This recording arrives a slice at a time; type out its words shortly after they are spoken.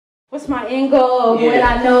What's my end goal when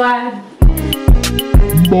I know I...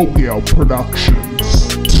 MOGALPRODUCTION's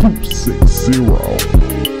 260.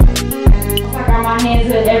 I got my hands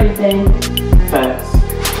in everything. Facts.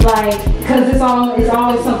 Like, cause it's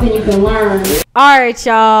always something you can learn. Alright,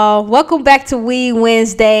 y'all. Welcome back to Weed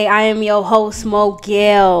Wednesday. I am your host,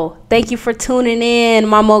 Mogal. Thank you for tuning in,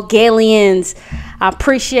 my Mogalians. I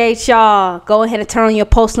appreciate y'all. Go ahead and turn on your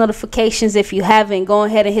post notifications if you haven't. Go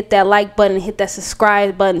ahead and hit that like button, hit that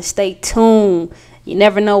subscribe button. Stay tuned. You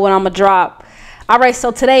never know what I'm going to drop. All right,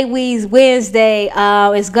 so today, Weed Wednesday,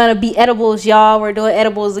 is going to be edibles, y'all. We're doing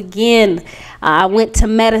edibles again. I went to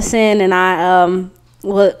medicine and I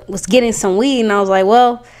was getting some weed, and I was like,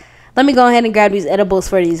 well, let me go ahead and grab these edibles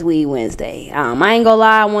for these Weed Wednesday. I ain't gonna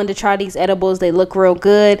lie, I wanted to try these edibles. They look real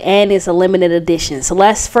good, and it's a limited edition. So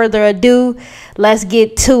less further ado, let's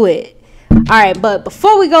get to it. All right, but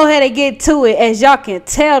before we go ahead and get to it, as y'all can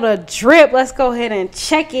tell the drip, let's go ahead and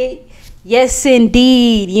check it. Yes,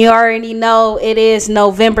 indeed. You already know it is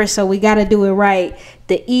November, so we got to do it right.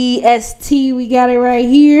 The EST, we got it right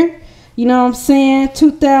here. You know what I'm saying?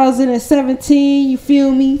 2017, you feel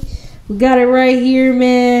me? We got it right here,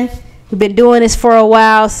 man. We've been doing this for a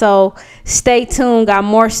while, so stay tuned. Got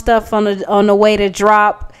more stuff on the way to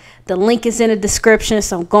drop. The link is in the description,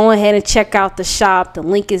 so go ahead and check out the shop. The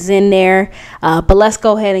link is in there. But let's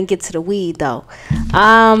go ahead and get to the weed, though.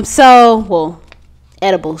 Well,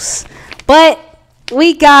 edibles. But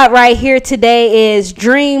we got right here today is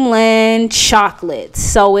Dreamland chocolate.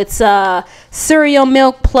 So it's cereal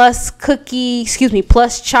milk plus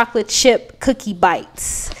plus chocolate chip cookie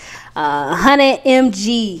bites. 100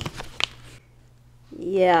 mg.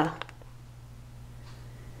 Yeah.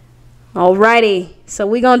 Alrighty. So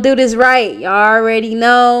we gonna do this right. Y'all already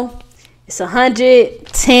know it's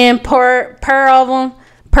 110 per of them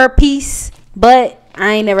per piece. But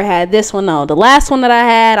I ain't never had this one though. The last one that I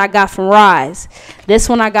had, I got from Rise. This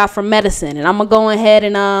one I got from Medicine, and I'm gonna go ahead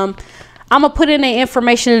and I'm gonna put in the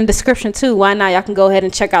information in the description too. Why not? Y'all can go ahead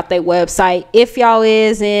and check out their website if y'all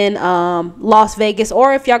is in Las Vegas,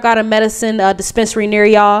 or if y'all got a medicine dispensary near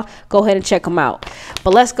y'all, go ahead and check them out.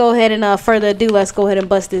 But let's go ahead and further ado, let's go ahead and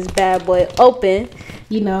bust this bad boy open.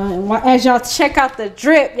 You know, and as y'all check out the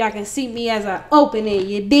drip, y'all can see me as I open it.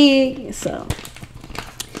 You dig? So,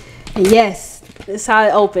 and yes. This is how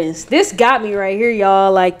it opens. This got me right here,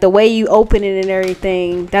 y'all. Like the way you open it and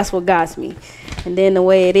everything, that's what got me. And then the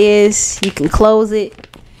way it is, you can close it.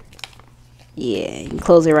 Yeah, you can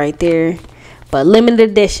close it right there. But limited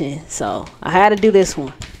edition, so I had to do this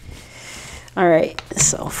one. All right,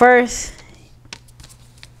 so first,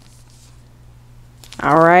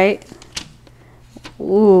 all right.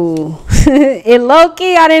 Ooh, it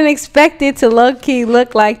low-key, I didn't expect it to low-key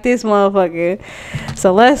look like this motherfucker.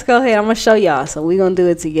 So let's go ahead. I'm gonna show y'all. So we're gonna do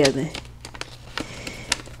it together.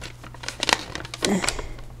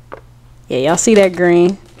 Yeah, y'all see that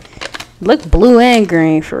green? Look blue and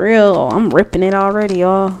green for real. Oh, I'm ripping it already,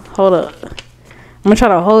 y'all. Hold up. I'm gonna try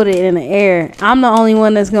to hold it in the air. I'm the only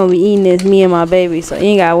one that's gonna be eating this, me and my baby. So you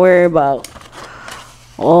ain't gotta worry about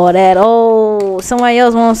all that. Oh, somebody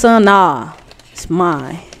else wants some? Nah, it's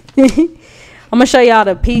mine. I'm gonna show y'all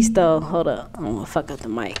the piece though. Hold up. I'm gonna fuck up the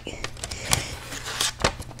mic.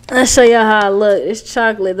 Let's show y'all how it look. It's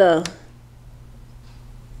chocolate though.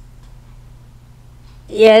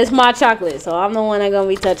 Yeah, it's my chocolate, so I'm the one that's gonna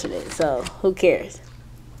be touching it. So who cares?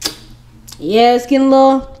 Yeah, it's getting a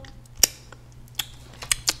little.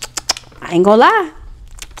 I ain't gonna lie.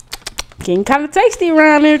 Getting kind of tasty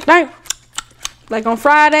around here tonight. Like on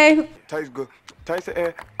Friday. Tastes good. Taste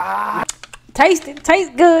it. Taste it.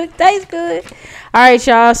 Taste good. Taste good. All right,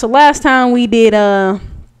 y'all. So last time we did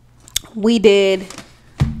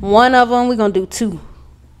one of them. We're gonna do two,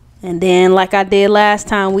 and then like I did last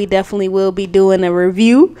time, we definitely will be doing a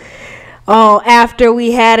review after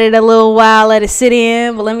we had it a little while, let it sit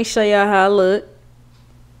in. But let me show y'all how it look.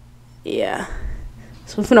 Yeah,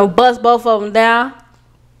 so we're gonna bust both of them down.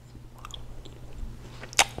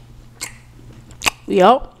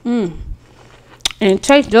 Yup. And it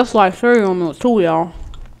tastes just like cereal milk too, y'all.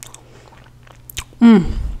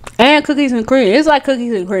 And cookies and cream. It's like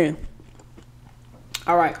cookies and cream.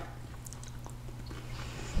 All right.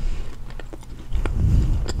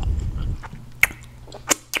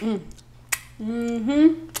 All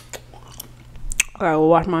right, we'll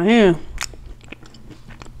wash my hand.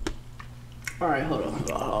 All right, hold on.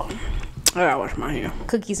 I gotta wash my hand.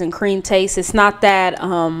 Cookies and cream taste. It's not that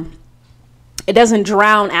it doesn't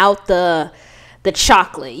drown out the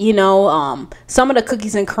chocolate. You know, some of the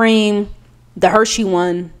cookies and cream, the Hershey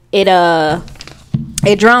one, it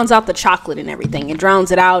drowns out the chocolate and everything. It drowns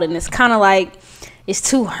it out, and it's kind of like it's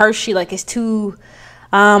too Hershey, like it's too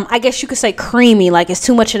I guess you could say creamy, like it's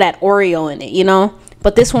too much of that Oreo in it, you know.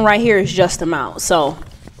 But this one right here is just amount. So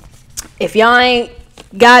if y'all ain't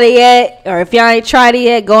got it yet, or if y'all ain't tried it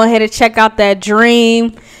yet, go ahead and check out that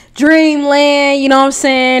Dreamland, you know what I'm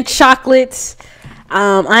saying, chocolates.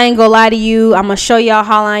 I ain't gonna lie to you, I'm gonna show y'all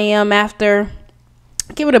how I am after.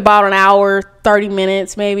 Give it about an hour, 30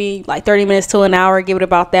 minutes, maybe like 30 minutes to an hour. Give it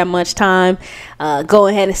about that much time. Go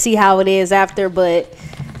ahead and see how it is after. But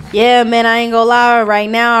yeah, man, I ain't gonna lie, right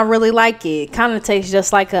now I really like it. Kind of tastes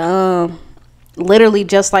just like a literally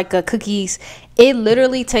just like a cookies. It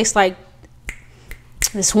literally tastes like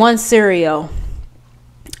this one cereal,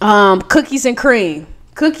 cookies and cream,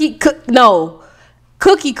 Cookie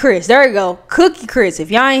Crisp. There you go, Cookie Crisp. If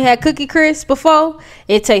y'all ain't had Cookie Crisp before,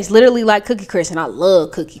 it tastes literally like Cookie Crisp, and I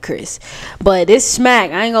love Cookie Crisp. But this smack,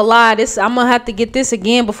 I ain't gonna lie, this I'm gonna have to get this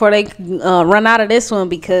again before they run out of this one,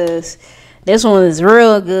 because this one is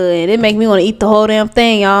real good. It make me want to eat the whole damn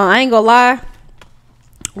thing, y'all. I ain't gonna lie.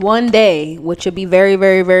 One day, which will be very,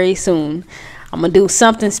 very, very soon, I'm gonna do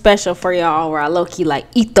something special for y'all where I low-key like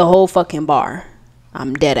eat the whole fucking bar.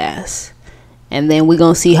 I'm dead ass. And then we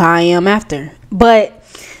gonna see how I am after. But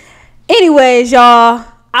anyways, y'all,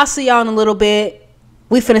 I'll see y'all in a little bit.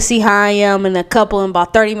 We finna see how I am in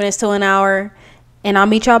about 30 minutes to an hour, and I'll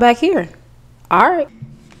meet y'all back here. All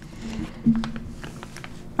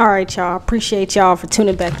right, y'all. Appreciate y'all for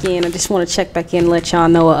tuning back in. I just want to check back in and let y'all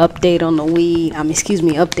know an update on the weed.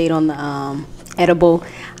 Update on the edible.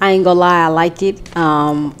 I ain't gonna lie, I like it.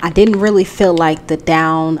 I didn't really feel like the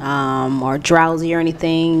down or drowsy or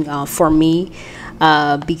anything for me,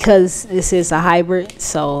 because this is a hybrid.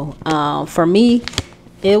 So for me,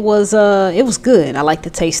 it was good. I like the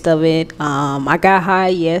taste of it. I got high,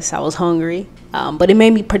 yes, I was hungry, but it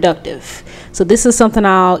made me productive. So this is something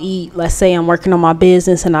I'll eat. Let's say I'm working on my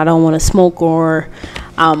business and I don't want to smoke, or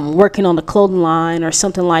I'm working on the clothing line or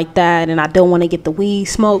something like that, and I don't want to get the weed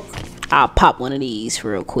smoke. I'll pop one of these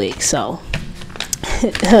real quick. So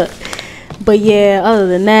but yeah, other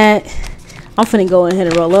than that, I'm finna go ahead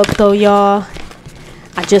and roll up though, y'all.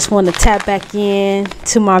 I just want to tap back in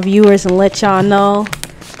to my viewers and let y'all know,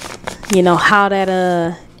 you know, how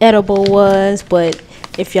that edible was. But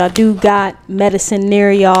if y'all do got medicine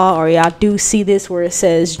near y'all, or y'all do see this where it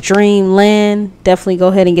says Dreamland, definitely go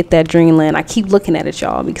ahead and get that Dreamland. I keep looking at it,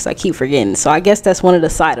 y'all, because I keep forgetting. So I guess that's one of the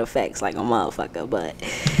side effects, like a motherfucker. But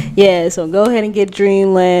yeah, so go ahead and get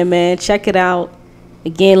Dreamland, man. Check it out.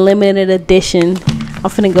 Again, limited edition. I'm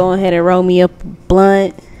finna go ahead and roll me up a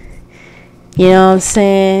blunt. You know what I'm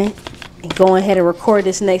saying? And go ahead and record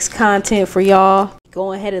this next content for y'all.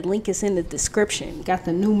 Go ahead and link is in the description. Got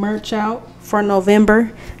the new merch out for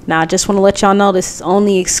November. Now I just want to let y'all know this is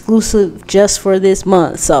only exclusive just for this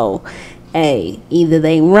month. So hey, either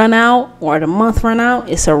they run out or the month run out,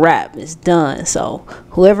 it's a wrap. It's done. So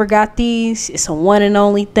whoever got these, it's a one and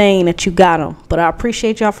only thing that you got them. But I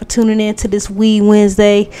appreciate y'all for tuning in to this Weed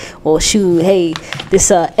Wednesday. Well, shoot, hey,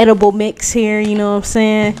 this edible mix here, you know what I'm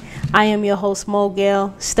saying? I am your host,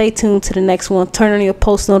 Mogel. Stay tuned to the next one. Turn on your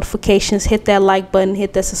post notifications. Hit that like button.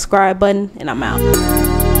 Hit that subscribe button. And I'm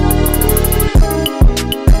out.